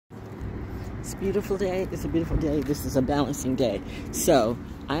It's a beautiful day. It's a beautiful day. This is a balancing day. So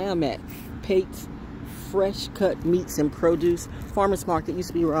I am at Pate's Fresh Cut Meats and Produce Farmers Market. Used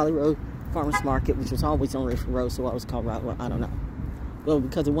to be Raleigh Road Farmers Market, which was always on Rayford Road, so I was called Raleigh Road. I don't know. Well,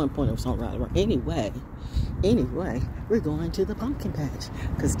 because at one point it was on Raleigh Road. Anyway, we're going to the pumpkin patch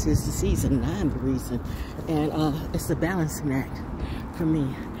because 'tis the season and I'm the reason. And it's a balancing act for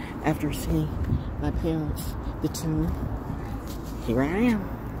me. After seeing my parents, the tune, here I am.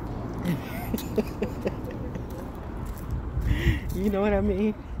 You know what I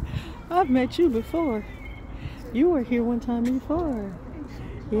mean? I've met you before. You were here one time before.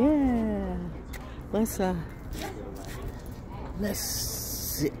 Yeah. Let's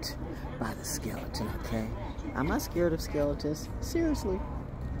sit by the skeleton, okay? I'm not scared of skeletons. Seriously.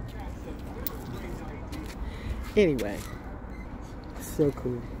 Anyway. So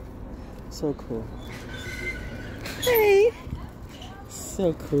cool. So cool. Hey!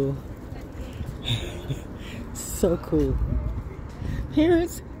 So cool. So cool.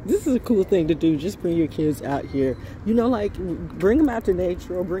 Parents, this is a cool thing to do. Just bring your kids out here. You know, like, bring them out to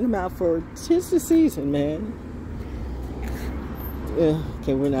nature or bring them out for 'tis the season, man.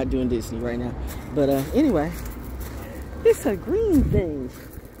 Okay, we're not doing Disney right now. But anyway, it's a green thing.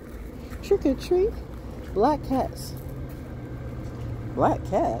 Trick or treat. Black cats. Black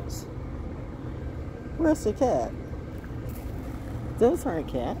cats? Where's the cat? Those aren't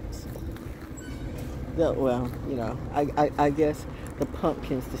cats. Well, you know, I guess the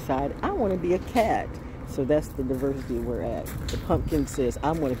pumpkins decide I want to be a cat. So that's the diversity we're at. The pumpkin says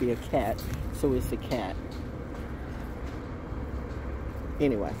I want to be a cat, so it's a cat.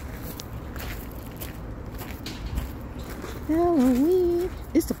 Anyway. Halloween.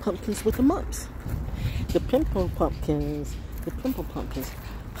 It's the pumpkins with the mumps. The pimple pumpkins. The pimple pumpkins.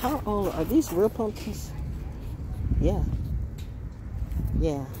 How old are these? Real pumpkins? Yeah.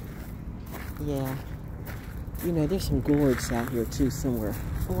 Yeah. Yeah. You know, there's some gourds out here too somewhere.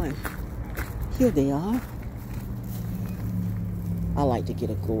 Boy, here they are. I like to get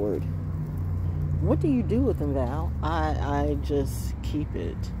a gourd. What do you do with them, Val? I just keep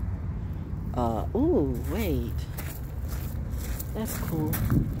it. Ooh, wait. That's cool.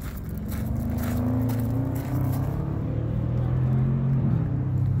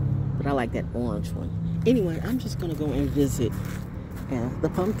 But I like that orange one. Anyway, I'm just gonna go and visit the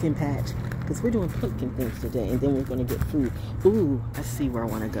pumpkin patch because we're doing pumpkin things today, and then we're gonna get food. Ooh, I see where I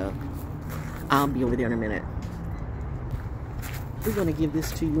wanna go. I'll be over there in a minute. We're gonna give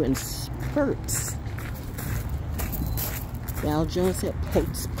this to you in spurts. Val Jones at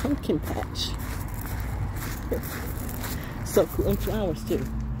Pate's Pumpkin Patch. So cool, and flowers too.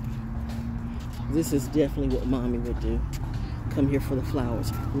 This is definitely what Mommy would do. Come here for the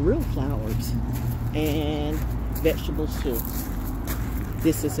flowers, real flowers, and vegetables too.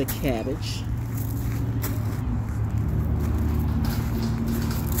 This is a cabbage.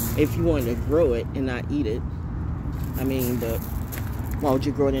 If you wanted to grow it and not eat it, I mean, but why would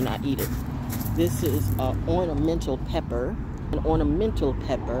you grow it and not eat it? This is an ornamental pepper. An ornamental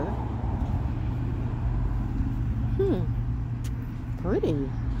pepper. Pretty.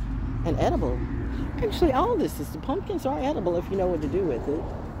 And edible. Actually, all this is, the pumpkins are edible if you know what to do with it.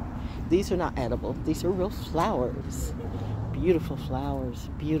 These are not edible. These are real flowers. Beautiful flowers.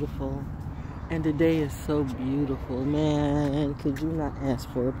 Beautiful. And the day is so beautiful. Man, could you not ask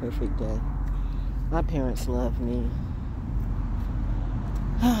for a perfect day? My parents love me.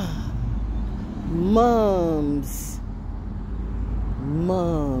 Mums.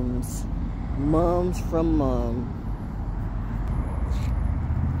 Mums. Mums from Mom.